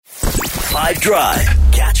5 Drive.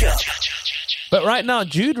 Catch up. But right now,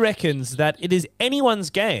 Jude reckons that it is anyone's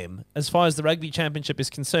game as far as the Rugby Championship is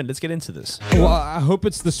concerned. Let's get into this. Well, I hope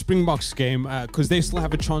it's the Springboks game because they still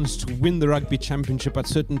have a chance to win the Rugby Championship, but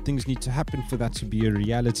certain things need to happen for that to be a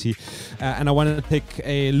reality. And I want to take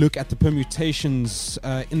a look at the permutations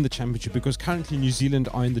in the championship because currently New Zealand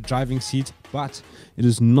are in the driving seat, but it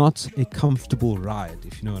is not a comfortable ride,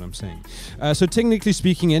 if you know what I'm saying. So technically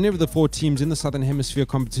speaking, any of the 4 teams in the Southern Hemisphere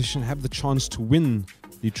competition have the chance to win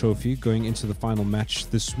the trophy going into the final match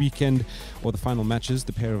this weekend, or the final matches,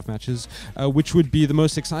 the pair of matches, which would be the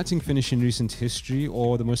most exciting finish in recent history,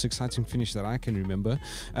 or the most exciting finish that I can remember.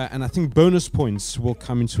 And I think bonus points will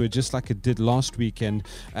come into it just like it did last weekend.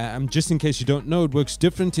 Just in case you don't know, it works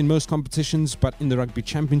different in most competitions, but in the Rugby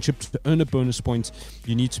Championship, to earn a bonus point,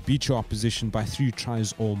 you need to beat your opposition by 3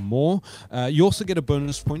 tries or more. You also get a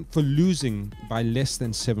bonus point for losing by less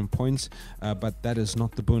than 7 points, but that is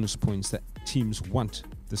not the bonus points that teams want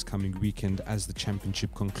this coming weekend as the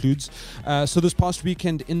championship concludes. So this past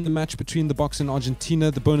weekend in the match between the Boks and Argentina,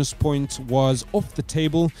 the bonus point was off the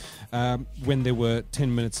table when there were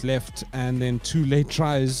 10 minutes left, and then 2 late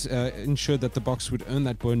tries ensured that the Boks would earn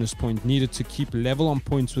that bonus point needed to keep level on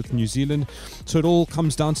points with New Zealand. So it all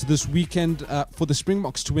comes down to this weekend. For the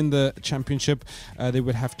Springboks to win the championship, they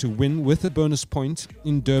would have to win with a bonus point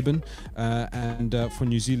in Durban, and for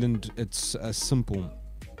New Zealand it's simple.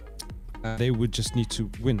 They would just need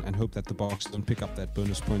to win and hope that the Boks don't pick up that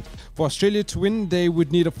bonus point. For Australia to win, they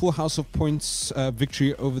would need a full house of points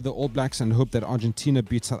victory over the All Blacks and hope that Argentina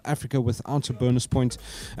beats South Africa without a bonus point.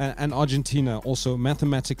 And Argentina also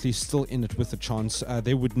mathematically still in it with a chance.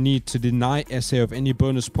 They would need to deny SA of any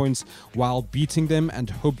bonus points while beating them and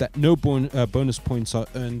hope that no bonus points are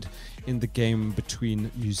earned in the game between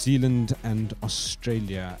New Zealand and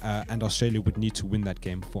Australia. And Australia would need to win that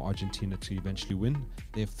game for Argentina to eventually win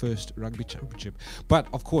their first Rugby Championship. But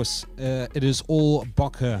of course, it is all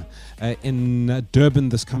Bokke in Durban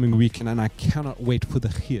this coming weekend, and I cannot wait for the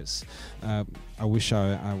Gees. I wish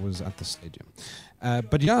I was at the stadium.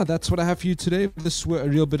 But yeah, that's what I have for you today. This were a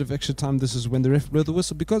real bit of extra time. This is when the ref blew the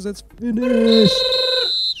whistle because it's finished.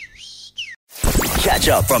 Catch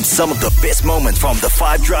up from some of the best moments from the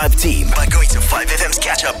 5 Drive team by going to 5FM's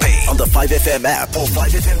catch-up page on the 5FM app or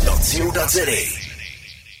 5FM.co.za.